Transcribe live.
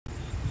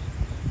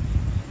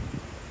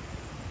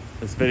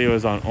This video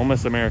is on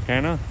Ulmus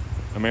americana,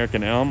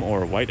 American elm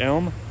or white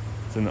elm.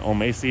 It's in the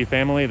Ulmaceae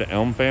family, the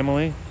elm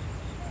family.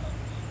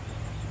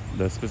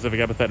 The specific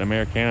epithet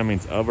americana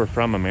means of or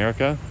from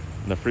America.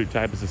 The fruit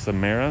type is a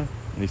samara.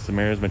 These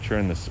samaras mature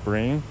in the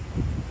spring.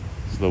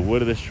 So the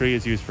wood of this tree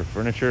is used for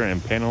furniture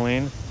and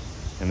paneling.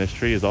 And this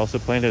tree is also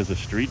planted as a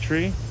street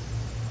tree.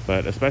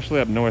 But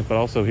especially up north, but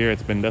also here,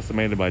 it's been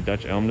decimated by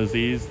Dutch elm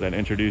disease, that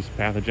introduced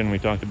pathogen we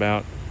talked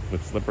about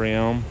with slippery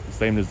elm. The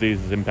same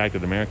disease has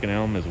impacted American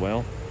elm as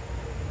well.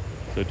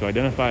 So to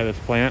identify this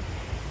plant,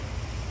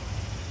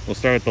 we'll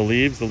start with the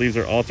leaves. The leaves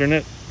are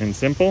alternate and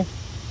simple.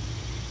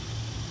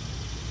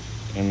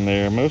 And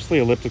they're mostly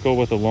elliptical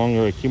with a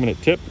longer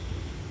acuminate tip.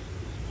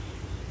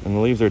 And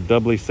the leaves are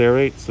doubly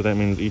serrate, so that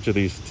means each of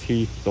these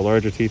teeth, the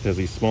larger teeth, has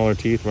these smaller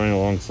teeth running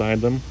alongside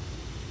them.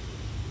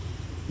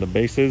 The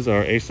bases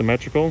are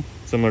asymmetrical,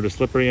 similar to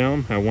slippery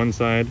elm, how one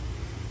side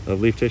of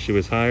leaf tissue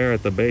is higher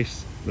at the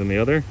base than the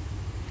other.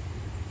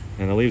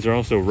 And the leaves are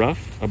also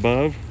rough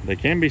above. They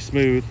can be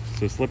smooth,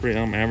 so slippery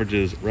elm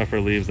averages rougher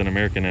leaves than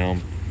American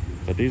elm,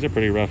 but these are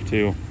pretty rough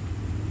too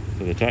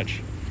to the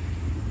touch.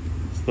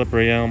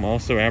 Slippery elm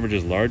also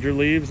averages larger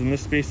leaves in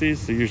this species,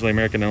 so usually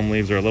American elm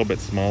leaves are a little bit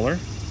smaller.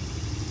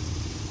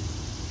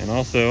 And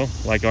also,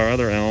 like our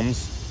other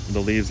elms, the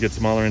leaves get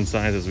smaller in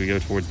size as we go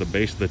towards the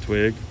base of the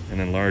twig, and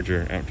then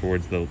larger out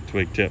towards the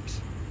twig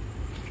tips.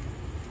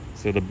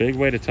 So the big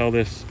way to tell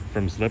this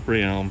from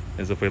slippery elm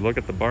is if we look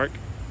at the bark.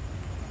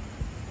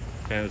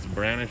 It has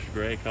brownish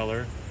gray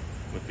color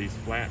with these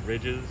flat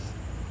ridges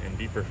and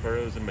deeper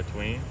furrows in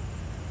between.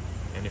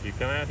 And if you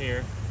come out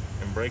here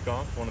and break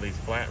off one of these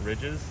flat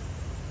ridges,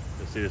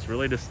 you'll see this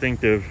really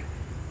distinctive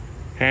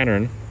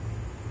pattern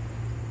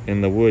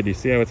in the wood. You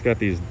see how it's got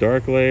these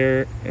dark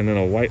layer and then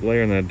a white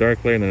layer and then a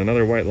dark layer and then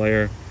another white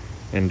layer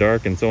and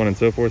dark and so on and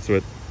so forth. So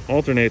it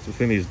alternates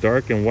between these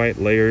dark and white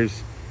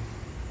layers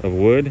of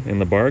wood in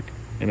the bark,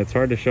 and it's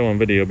hard to show on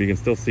video, but you can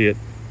still see it,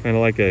 kind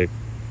of like a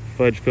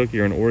fudge cookie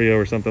or an Oreo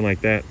or something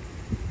like that.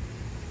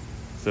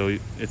 So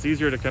it's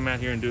easier to come out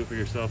here and do it for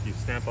yourself. You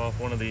snap off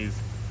one of these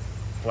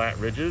flat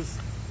ridges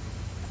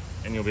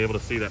and you'll be able to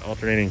see that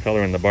alternating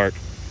color in the bark.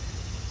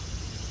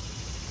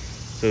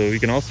 So you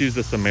can also use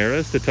the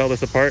samaras to tell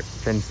this apart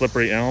from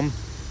slippery elm.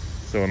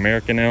 So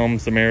American elm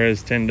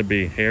samaras tend to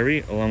be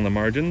hairy along the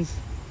margins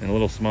and a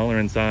little smaller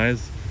in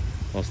size,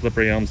 while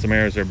slippery elm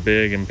samaras are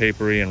big and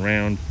papery and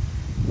round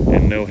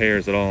and no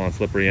hairs at all on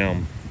slippery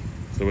elm.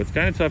 So it's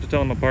kind of tough to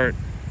tell them apart,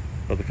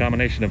 but the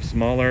combination of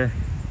smaller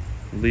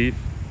leaf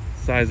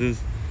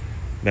sizes,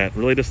 that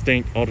really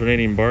distinct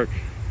alternating bark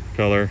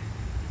color,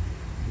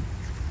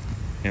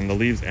 and the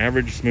leaves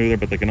average smoother,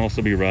 but they can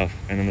also be rough,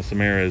 and then the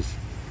samaras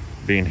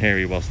being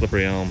hairy, while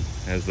slippery elm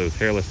has those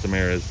hairless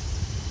samaras.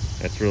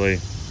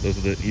 Those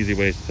are the easy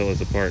ways to tell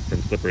us apart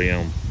from slippery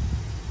elm.